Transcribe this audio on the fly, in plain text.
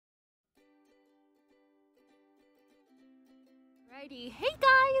Alrighty, hey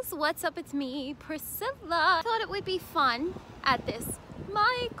guys, what's up? It's me, Priscilla. Thought it would be fun at this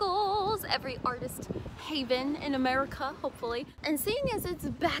Michael's, every artist haven in America, hopefully. And seeing as it's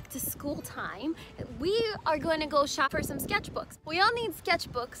back to school time, we are going to go shop for some sketchbooks. We all need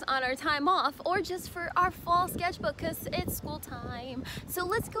sketchbooks on our time off or just for our fall sketchbook because it's school time. So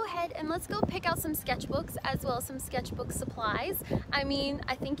let's go ahead and let's go pick out some sketchbooks as well as some sketchbook supplies. I mean,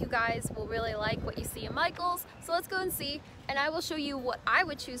 I think you guys will really like what you see in Michael's. So let's go and see, and I will show you what I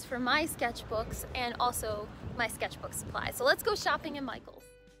would choose for my sketchbooks and also my sketchbook supplies. So let's go shopping in Michael's.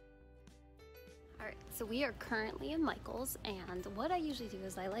 Alright, so we are currently in Michael's, and what I usually do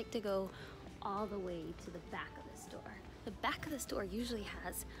is I like to go all the way to the back of the store. The back of the store usually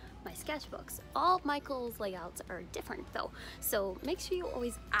has my sketchbooks. All Michael's layouts are different though, so make sure you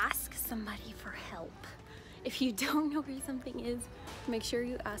always ask somebody for help. If you don't know where something is, make sure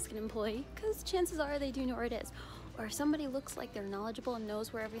you ask an employee, because chances are they do know where it is. Or if somebody looks like they're knowledgeable and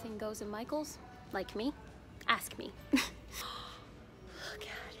knows where everything goes in Michael's, like me, ask me. Look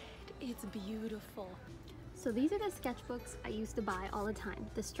at it, it's beautiful. So these are the sketchbooks I used to buy all the time,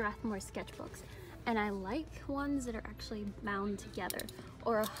 the Strathmore sketchbooks. And I like ones that are actually bound together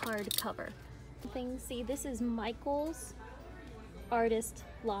or a hard cover. See, this is Michael's Artist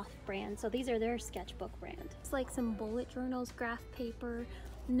Loft brand. So these are their sketchbook brand. It's like some bullet journals, graph paper,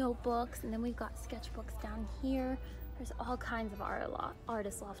 notebooks, and then we've got sketchbooks down here. There's all kinds of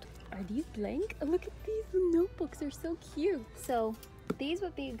Artist Loft. Are these blank? Oh, look at these notebooks, they're so cute. So these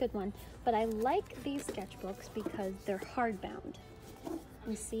would be a good one, but I like these sketchbooks because they're hardbound.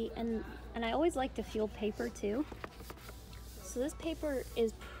 You see, and I always like to feel paper too. So this paper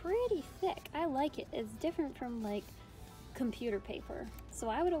is pretty thick. I like it. It's different from like computer paper. So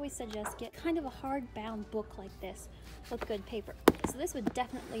I would always suggest get kind of a hardbound book like this with good paper. So this would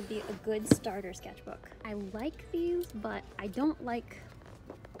definitely be a good starter sketchbook. I like these, but I don't like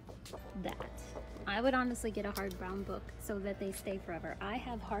that. I would honestly get a hardbound book so that they stay forever. I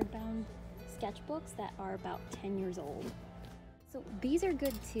have hardbound sketchbooks that are about 10 years old. So these are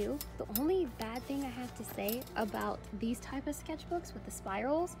good too. The only bad thing I have to say about these type of sketchbooks with the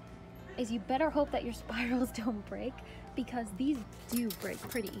spirals is you better hope that your spirals don't break, because these do break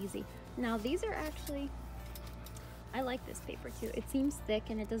pretty easy. Now these are actually, I like this paper too. It seems thick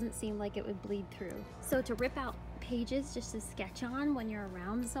and it doesn't seem like it would bleed through. So to rip out pages just to sketch on when you're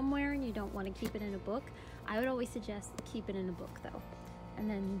around somewhere and you don't want to keep it in a book, I would always suggest keep it in a book though. And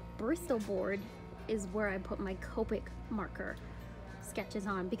then Bristol board is where I put my Copic marker sketches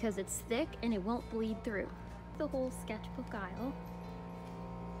on because it's thick and it won't bleed through. The whole sketchbook aisle.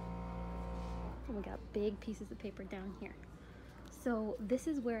 And we got big pieces of paper down here. So this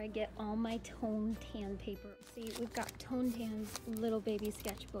is where I get all my Tone Tan paper. See, we've got Tone Tan's little baby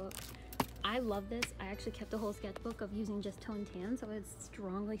sketchbook. I love this. I actually kept a whole sketchbook of using just Tone Tan, so I would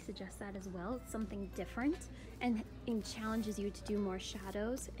strongly suggest that as well. It's something different and it challenges you to do more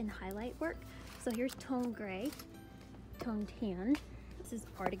shadows and highlight work. So here's Tone Gray, Tone Tan. This is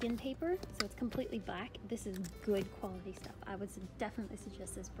Artigan paper, so it's completely black. This is good quality stuff. I would definitely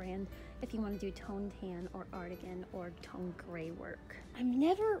suggest this brand if you want to do Tone Tan or Artigan or Tone Gray work. I've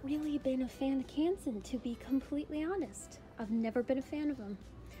never really been a fan of Canson, to be completely honest. I've never been a fan of them.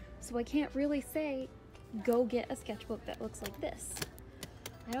 So I can't really say, go get a sketchbook that looks like this.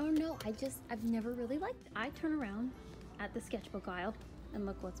 I don't know, I've never really liked it. I turn around at the sketchbook aisle and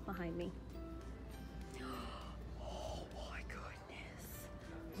look what's behind me.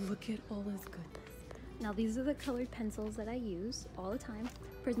 Look at all this goodness. Now these are the colored pencils that I use all the time.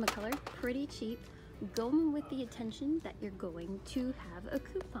 Prismacolor, pretty cheap. Go in with the intention that you're going to have a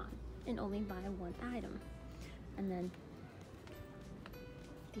coupon and only buy one item. And then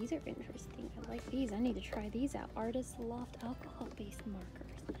these are interesting. I like these. I need to try these out. Artist Loft alcohol-based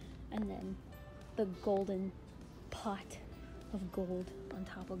markers. And then the golden pot of gold on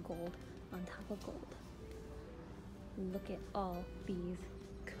top of gold on top of gold. Look at all these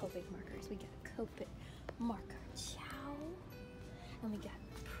Copic markers. We got Copic marker Chow, and we got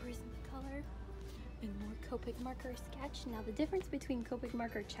Prismacolor and more Copic marker Sketch. Now the difference between Copic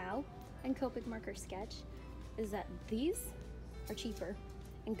marker Chow and Copic marker Sketch is that these are cheaper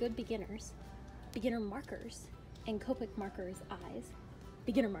and good beginner markers, and Copic markers eyes,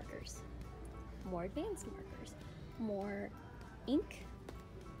 beginner markers, more advanced markers, more ink,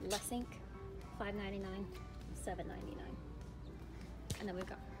 less ink, $5.99, $7.99. And then we've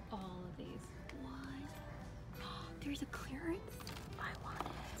got all of these. What? Oh, there's a clearance? I want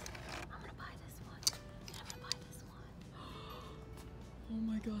it. I'm gonna buy this one. I'm gonna buy this one. Oh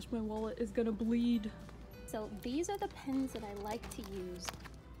my gosh, my wallet is gonna bleed. So these are the pens that I like to use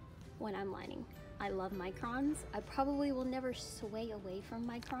when I'm lining. I love microns. I probably will never sway away from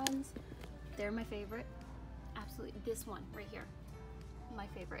microns. They're my favorite. Absolutely. This one right here, my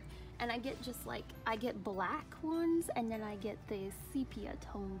favorite. And I get just like, I get black ones, and then I get the sepia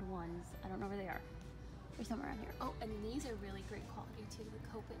toned ones. I don't know where they are. They're somewhere around here. Oh, and these are really great quality too, the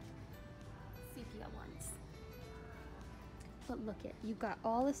Copic sepia ones. But look it, you've got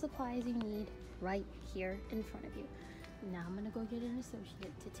all the supplies you need right here in front of you. Now I'm gonna go get an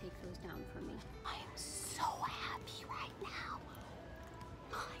associate to take those down for me. I am so happy right now.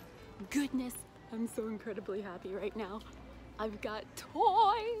 My goodness, I'm so incredibly happy right now. I've got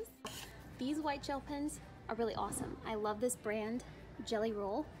toys. These white gel pens are really awesome. I love this brand, Jelly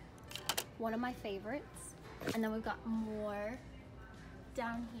Roll, one of my favorites. And then we've got more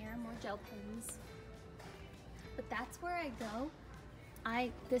down here, more gel pens. But that's where I go.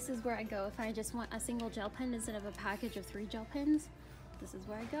 This is where I go. If I just want a single gel pen instead of a package of 3 gel pens, this is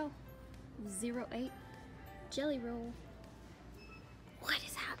where I go. 08 Jelly Roll. What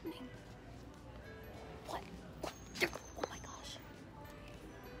is happening? What? Oh my gosh.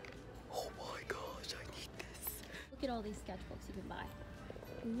 Oh my gosh, I need this. Look at all these sketchbooks you can buy.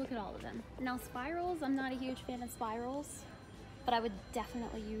 Look at all of them. Now spirals, I'm not a huge fan of spirals, but I would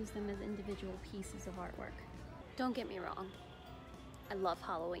definitely use them as individual pieces of artwork. Don't get me wrong, I love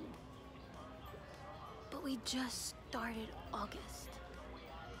Halloween, but we just started August.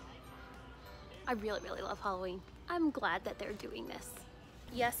 I really, really love Halloween. I'm glad that they're doing this.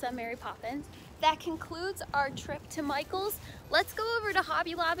 Yes, I'm Mary Poppins. That concludes our trip to Michael's. Let's go over to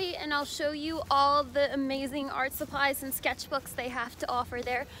Hobby Lobby and I'll show you all the amazing art supplies and sketchbooks they have to offer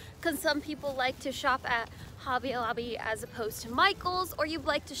there, because some people like to shop at Hobby Lobby as opposed to Michael's, or you'd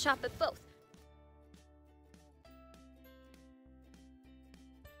like to shop at both.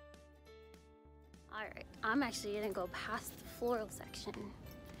 Alright, I'm actually gonna go past the floral section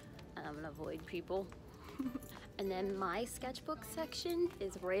and I'm gonna avoid people. And then my sketchbook section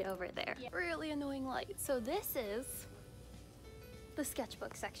is right over there. Yeah. Really annoying light. So this is the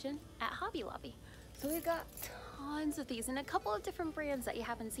sketchbook section at Hobby Lobby. So we've got tons of these and a couple of different brands that you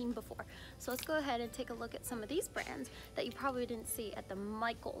haven't seen before. So let's go ahead and take a look at some of these brands that you probably didn't see at the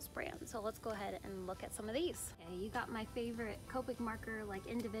Michael's brand. So let's go ahead and look at some of these. Okay, you got my favorite Copic marker, like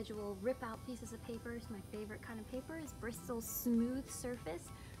individual rip out pieces of papers. My favorite kind of paper is Bristol Smooth Surface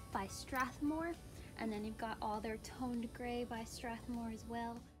by Strathmore. And then you've got all their toned gray by Strathmore as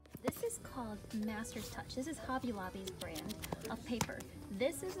well. This is called Master's Touch. This is Hobby Lobby's brand of paper.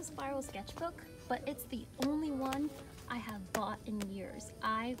 This is a spiral sketchbook, but it's the only one I have bought in years.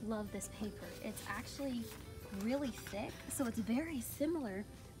 I love this paper. It's actually really thick, so it's very similar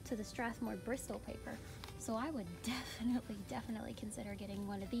to the Strathmore Bristol paper. So I would definitely consider getting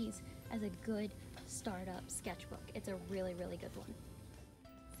one of these as a good startup sketchbook. It's a really, really good one.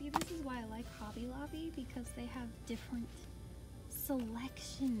 See, this is why I like Hobby Lobby, because they have different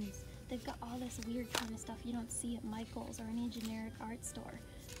selections. They've got all this weird kind of stuff you don't see at Michael's or any generic art store.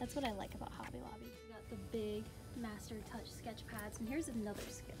 That's what I like about Hobby Lobby. We got the big Master Touch sketch pads, and here's another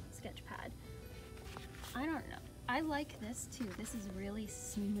sketch pad. I don't know. I like this too. This is really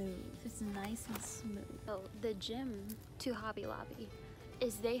smooth. It's nice and smooth. So the gem to Hobby Lobby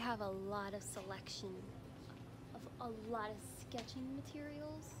is they have a lot of selection of a lot of sketching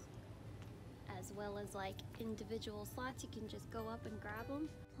materials, as well as like individual slots. You can just go up and grab them.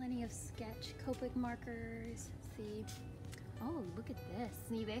 Plenty of sketch Copic markers. See, oh, look at this.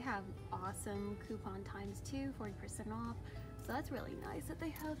 See, they have awesome coupon times too, 40% off. So that's really nice that they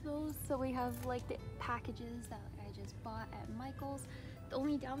have those. So we have like the packages that I just bought at Michael's. The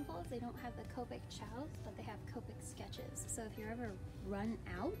only downfall is they don't have the Copic chows, but they have Copic sketches. So if you're ever run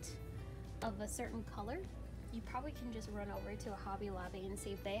out of a certain color, you probably can just run over to a Hobby Lobby and see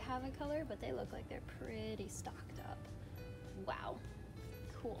if they have a color, but they look like they're pretty stocked up. Wow,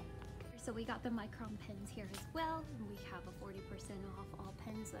 cool. So we got the micron pens here as well. We have a 40% off all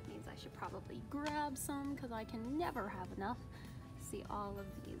pens. That means I should probably grab some because I can never have enough. See all of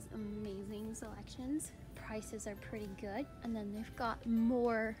these amazing selections. Prices are pretty good. And then they've got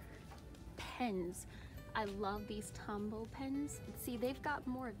more pens. I love these Tombow pens. See, they've got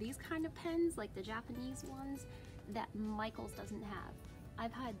more of these kind of pens, like the Japanese ones, that Michael's doesn't have.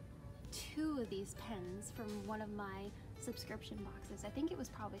 I've had 2 of these pens from one of my subscription boxes. I think it was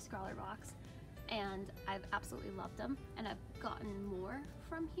probably Scholar Box, and I've absolutely loved them, and I've gotten more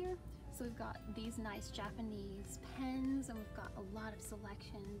from here. So we've got these nice Japanese pens, and we've got a lot of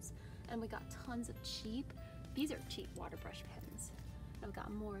selections, and we got tons of cheap. These are cheap water brush pens. And we've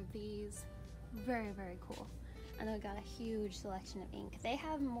got more of these. Very, very cool. And then we got a huge selection of ink. They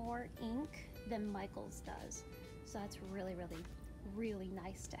have more ink than Michael's does. So that's really, really, really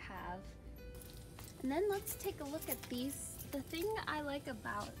nice to have. And then let's take a look at these. The thing I like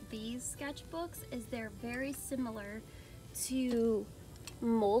about these sketchbooks is they're very similar to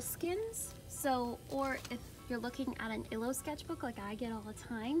moleskins. So, or if you're looking at an illo sketchbook like I get all the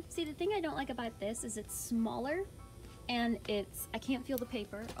time. See, the thing I don't like about this is it's smaller and I can't feel the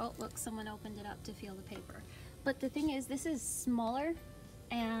paper. Oh, look, someone opened it up to feel the paper. But the thing is, this is smaller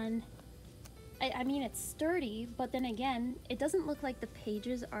and I mean, it's sturdy, but then again, it doesn't look like the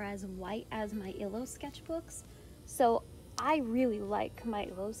pages are as white as my illo sketchbooks. So I really like my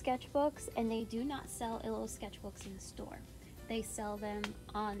illo sketchbooks, and they do not sell illo sketchbooks in the store. They sell them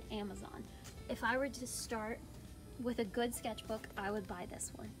on Amazon. If I were to start with a good sketchbook, I would buy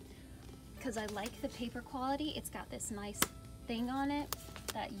this one because I like the paper quality. It's got this nice thing on it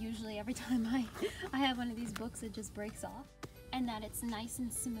that usually every time I have one of these books, it just breaks off. And that it's nice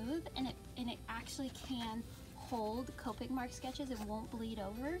and smooth, and it actually can hold Copic mark sketches. It won't bleed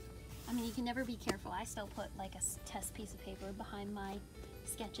over. I mean, you can never be careful. I still put like a test piece of paper behind my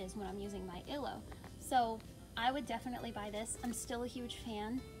sketches when I'm using my illo. So I would definitely buy this. I'm still a huge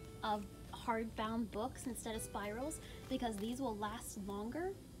fan of hardbound books instead of spirals because these will last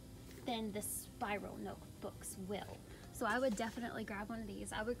longer than the spiral notebooks will. So I would definitely grab one of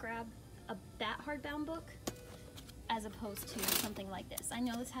these. I would grab that hardbound book as opposed to something like this. I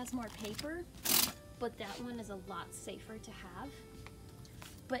know this has more paper, but that one is a lot safer to have.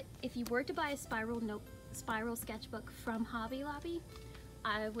 But if you were to buy a spiral sketchbook from Hobby Lobby,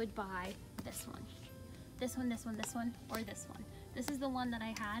 I would buy this one. This one, this one, this one, or this one. This is the one that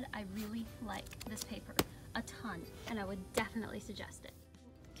I had. I really like this paper a ton, and I would definitely suggest it.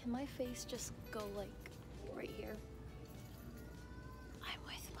 Can my face just go like right here? I'm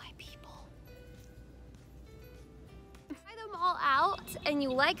with my people. Try them all out and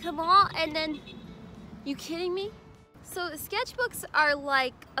you like them all, and then, you kidding me? So sketchbooks are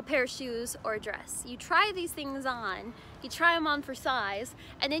like a pair of shoes or a dress. You try these things on, you try them on for size,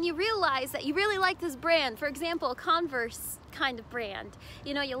 and then you realize that you really like this brand. For example, a Converse kind of brand.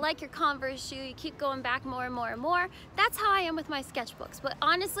 You know, you like your Converse shoe, you keep going back more and more and more. That's how I am with my sketchbooks. But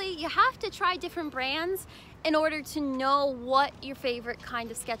honestly, you have to try different brands in order to know what your favorite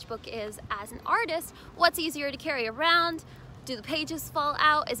kind of sketchbook is as an artist. What's easier to carry around? Do the pages fall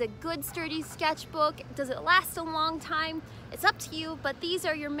out? Is it good, sturdy sketchbook? Does it last a long time? It's up to you, but these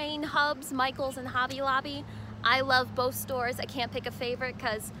are your main hubs, Michael's and Hobby Lobby. I love both stores. I can't pick a favorite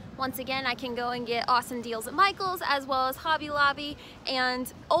because, once again, I can go and get awesome deals at Michael's as well as Hobby Lobby,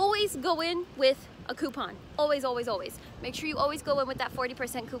 and always go in with a coupon. Always, always, always. Make sure you always go in with that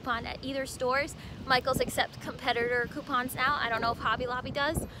 40% coupon at either stores. Michael's accepts competitor coupons now. I don't know if Hobby Lobby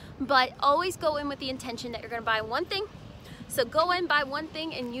does, but always go in with the intention that you're gonna buy one thing. So go in, buy one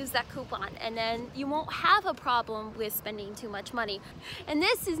thing, and use that coupon, and then you won't have a problem with spending too much money. And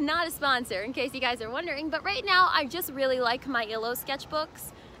this is not a sponsor, in case you guys are wondering, but right now I just really like my illo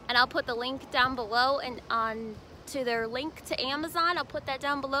sketchbooks, and I'll put the link down below and on to their link to Amazon. I'll put that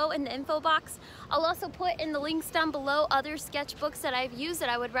down below in the info box. I'll also put in the links down below other sketchbooks that I've used that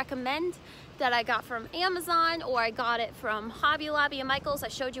I would recommend that I got from Amazon, or I got it from Hobby Lobby and Michael's. I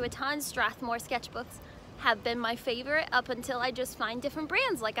showed you a ton. Strathmore sketchbooks have been my favorite up until I just find different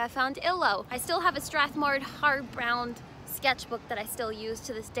brands, like I found illo. I still have a Strathmore hard-bound sketchbook that I still use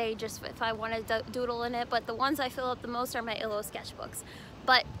to this day, just if I want to doodle in it, but the ones I fill up the most are my illo sketchbooks.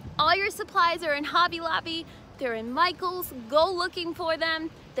 But all your supplies are in Hobby Lobby, they're in Michael's. Go looking for them,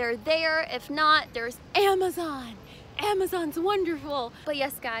 they're there. If not, there's Amazon. Amazon's wonderful. But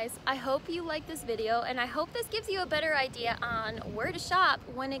yes, guys, I hope you like this video, and I hope this gives you a better idea on where to shop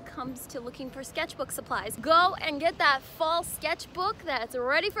when it comes to looking for sketchbook supplies. Go and get that fall sketchbook that's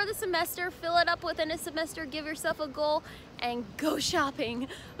ready for the semester. Fill it up within a semester, give yourself a goal, and go shopping.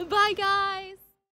 Bye, guys.